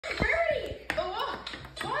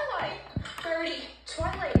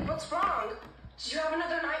What's wrong? Did you have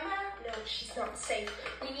another nightmare? No, she's not safe.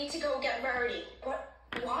 We need to go get Rarity. What?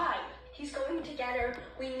 Why? He's going to get her.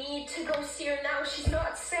 We need to go see her now. She's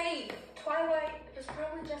not safe. Twilight, it was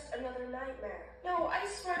probably just another nightmare. No, I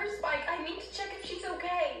swear, Spike, I need to check if she's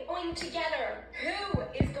okay. Going to get her. Who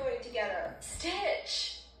is going to get her?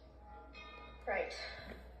 Stitch. Right.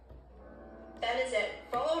 That is it.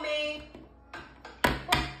 Follow me.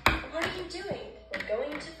 What are you doing? We're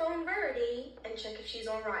going to phone Rarity and check if she's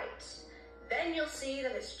all right. Then you'll see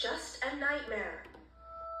that it's just a nightmare.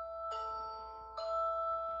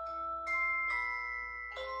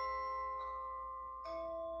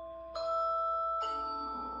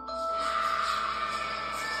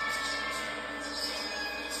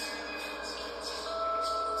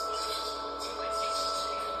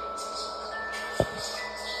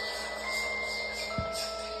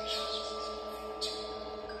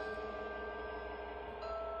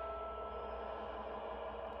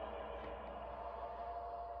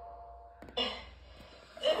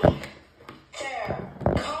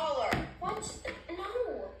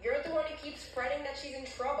 She's in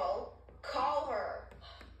trouble. Call her.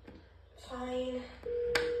 Fine.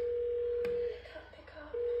 Pick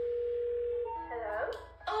up. Hello?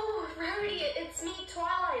 Oh, Rarity, it's me,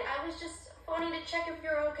 Twilight. I was just phoning to check if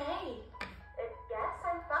you're okay. Yes,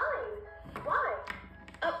 I'm fine. Why?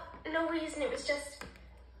 Oh, no reason. It was just...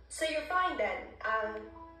 So you're fine then?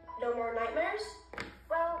 No more nightmares?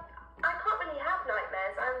 Well, I can't really have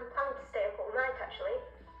nightmares. I'm planning to stay up all night, actually.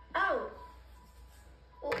 Oh.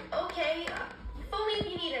 Well, okay. Phone me if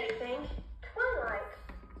you need anything. Twilight,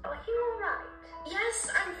 are you alright? Yes,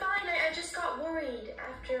 I'm fine. I just got worried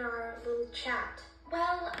after our little chat.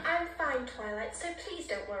 Well, I'm fine, Twilight, so please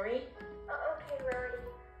don't worry. Okay, Rarity.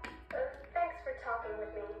 Thanks for talking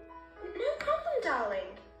with me. No problem,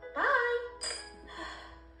 darling. Bye.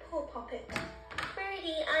 Poor Poppet.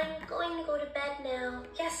 Rarity, I'm going to go to bed now.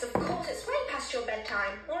 Yes, of course. It's way past your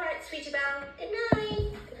bedtime. All right, sweetie Belle. Good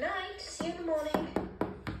night. Good night. See you in the morning.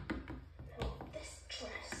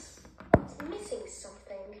 Missing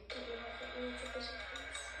something. I don't know if it needs a bit of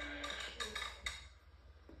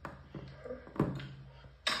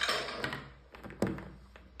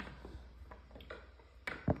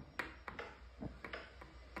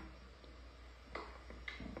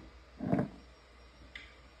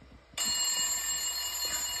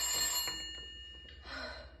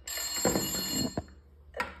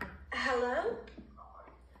Hello?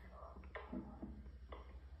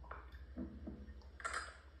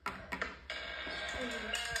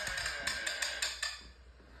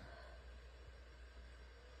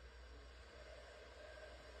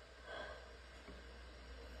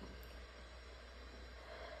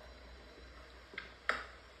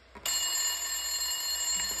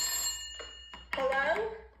 Hello?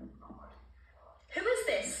 Who is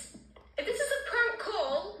this? If this is a prank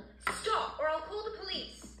call, stop or I'll call the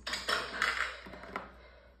police.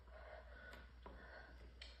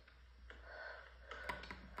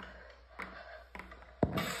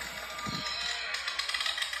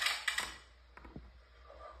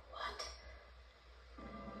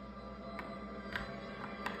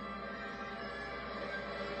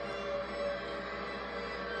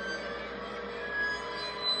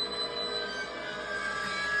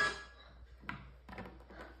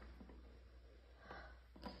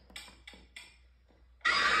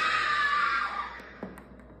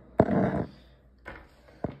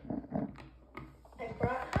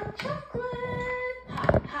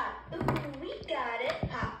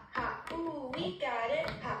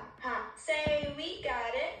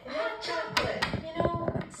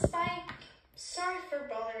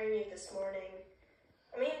 This morning.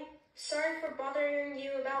 I mean, sorry for bothering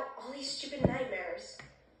you about all these stupid nightmares.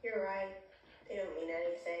 You're right. They don't mean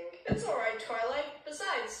anything. It's alright, Twilight.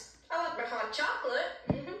 Besides, I like my hot chocolate.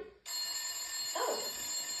 Oh.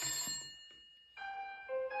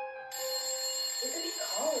 Who could be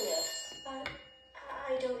calling us?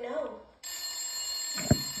 I don't know.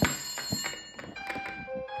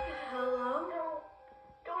 Hello? No,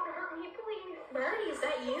 don't hurt me, please. Rarity, is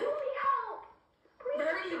that you?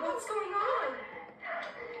 Rarity, what's going on?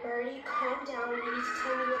 Rarity, calm down. You need to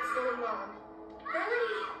tell me what's going on.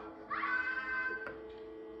 Rarity!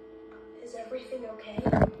 Is everything okay?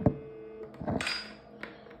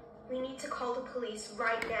 We need to call the police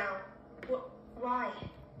right now. Why?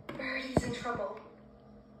 Rarity's in trouble.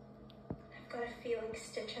 I've got a feeling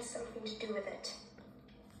Stitch has something to do with it.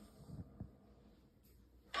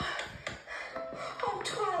 Oh,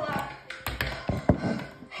 Twilight!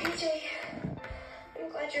 Hey, Jay. I'm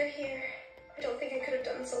glad you're here. I don't think I could have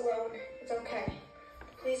done this alone. It's okay.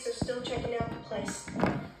 The police are still checking out the place.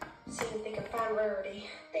 See if they can find Rarity.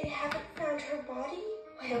 They haven't found her body?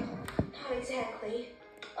 Well, not exactly.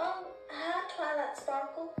 Oh, hi, Twilight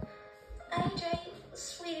Sparkle. AJ,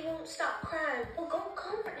 sweetie won't stop crying. Well, go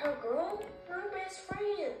comfort her, girl. Her best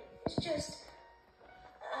friend. It's just,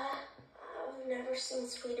 I've never seen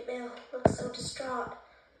Sweetie Belle look so distraught.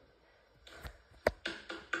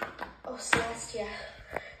 Oh, Celestia,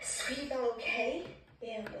 is Sweetie Belle okay?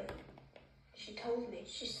 Yeah, but she told me.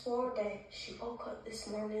 She swore that she woke up this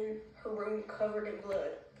morning, her room covered in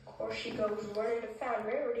blood. Of course, she goes running to find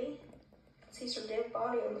Rarity. Sees her dead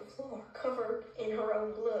body on the floor, covered in her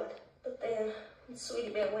own blood. But then, when Sweetie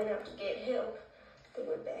Belle went out to get help, they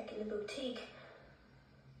went back in the boutique.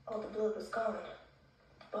 All the blood was gone.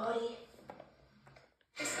 The body.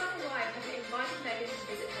 His son and wife have invited Megan to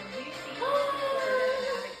visit her new theme park in Florida and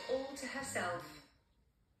have it all to herself.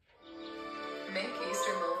 Make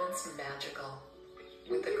Easter moments magical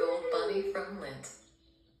with the gold bunny from Lint.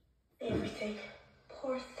 Everything.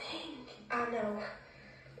 Poor thing. I know.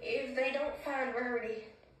 If they don't find Rarity,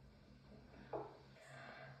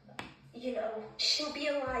 you know, she'll be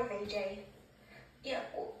alive, AJ. Yeah,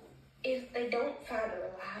 well, if they don't find her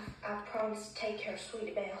alive, I promise to take care of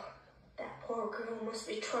Sweetie Belle. That poor girl must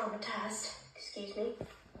be traumatized. Excuse me.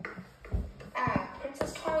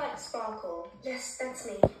 Princess Twilight Sparkle. Yes, that's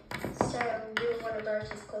me. So, you're one of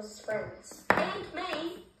Rarity's closest friends. And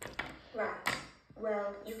me. Right.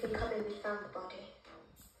 Well, you can come in. We found the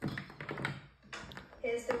body.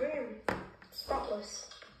 Here's the room. Spotless.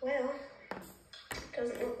 Well,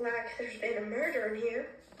 doesn't look like there's been a murder in here.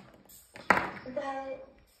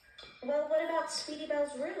 Well, what about Sweetie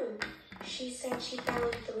Belle's room? She said she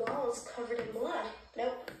found the walls covered in blood.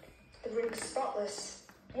 Nope, the room's spotless.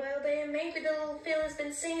 Well, then maybe the little Phil has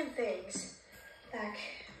been seeing things. Like,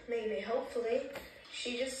 maybe, hopefully,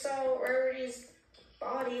 she just saw Rarity's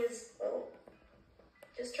body as, well,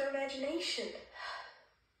 just her imagination.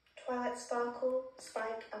 Twilight Sparkle,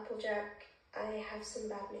 Spike, Applejack, I have some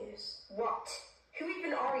bad news. What? Who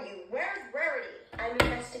even are you? Where's Rarity? I'm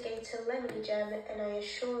Investigator Lemony Gem, and I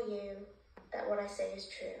assure you that what I say is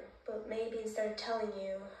true. But maybe instead of telling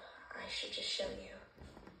you, I should just show you.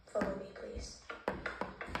 Follow me, please.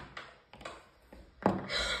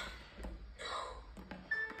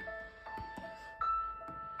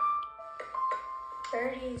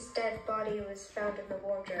 Rarity's dead body was found in the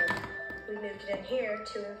wardrobe. We moved it in here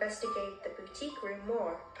to investigate the boutique room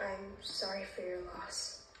more. I'm sorry for your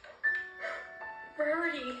loss.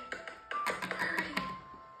 Rarity! Rarity!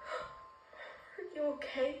 Are you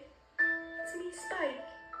okay? It's me, Spike.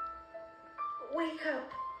 Wake up.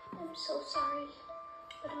 I'm so sorry,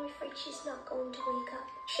 but I'm afraid she's not going to wake up.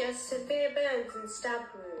 She has severe burns and stab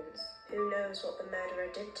wounds. Who knows what the murderer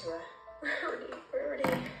did to her? Rarity,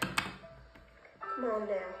 Rarity. Come on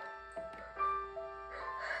now.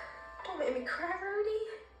 Don't make me cry, Rarity.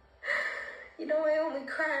 You know I only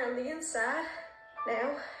cry on the inside.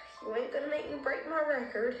 Now, you ain't gonna make me break my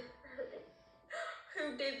record.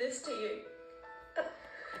 Who did this to you?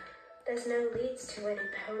 There's no leads to any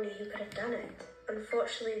pony who could have done it.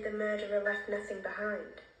 Unfortunately, the murderer left nothing behind.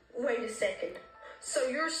 Wait a second. So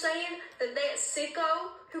you're saying that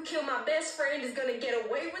sicko who killed my best friend is gonna get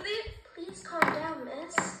away with it? Please calm down,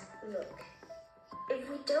 miss. Look, if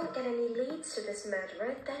we don't get any leads to this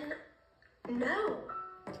murderer, then no.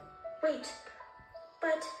 Wait,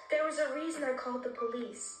 but there was a reason I called the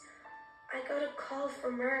police. I got a call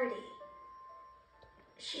from Rarity.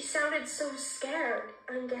 She sounded so scared.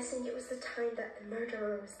 I'm guessing it was the time that the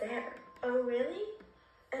murderer was there. Oh, really?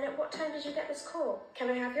 And at what time did you get this call? Can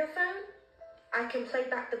I have your phone? I can play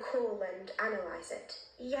back the call and analyze it.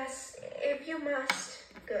 Yes, if you must.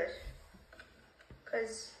 Good.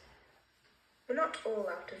 Because we're not all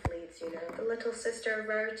out of leads, you know. The little sister of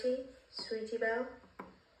Rarity, Sweetie Belle.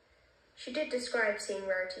 She did describe seeing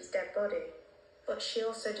Rarity's dead body, but she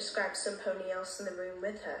also described some pony else in the room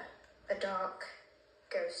with her. A dark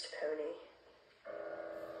ghost pony.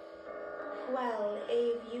 Well,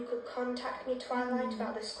 if you could contact me, Twilight,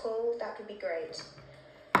 about this call, that would be great.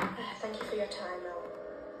 Thank you for your time.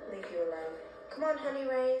 I'll leave you alone. Come on, honey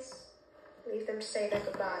rays. Leave them to say their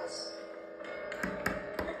goodbyes.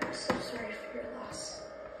 I'm so sorry for your loss.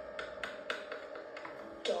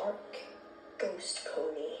 Dark ghost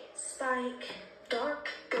pony. Spike. Dark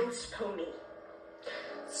ghost pony.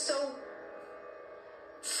 So,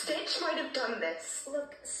 Stitch might have done this.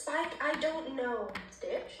 Look, Spike, I don't know.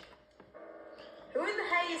 Stitch? Who in the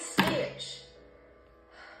hell is Stitch?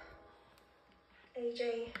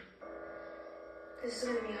 AJ, this is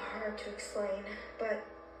gonna be hard to explain, but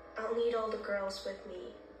I'll need all the girls with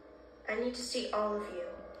me. I need to see all of you.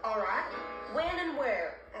 Alright? When and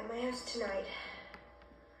where? At my house tonight.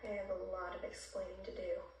 I have a lot of explaining to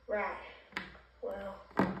do. Right. Well,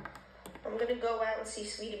 I'm gonna go out and see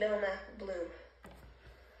Sweetie Belle and Apple Bloom.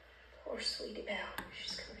 Poor Sweetie Belle.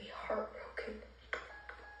 She's gonna be heartbroken.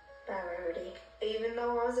 Bye, Rarity. Even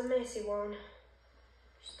though I was a messy one, you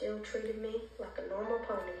still treated me like a normal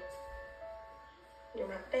pony. You're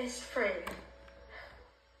my best friend.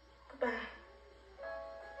 Goodbye.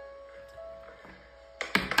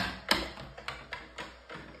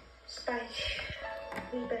 Spike,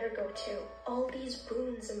 we better go too. All these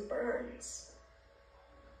wounds and burns.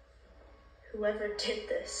 Whoever did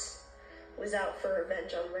this was out for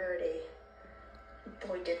revenge on Rarity.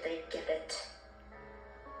 Boy, did they get it.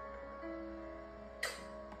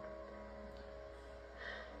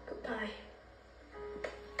 Goodbye.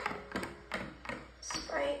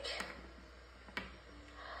 Spike.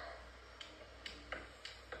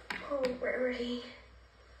 Oh, Rarity.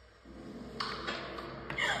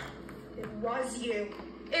 It was you.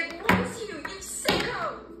 It was you, you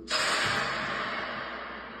sicko!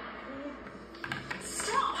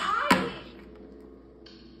 Stop hiding!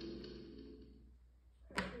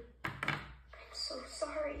 I'm so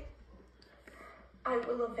sorry. I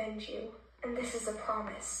will avenge you, and this is a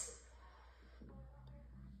promise.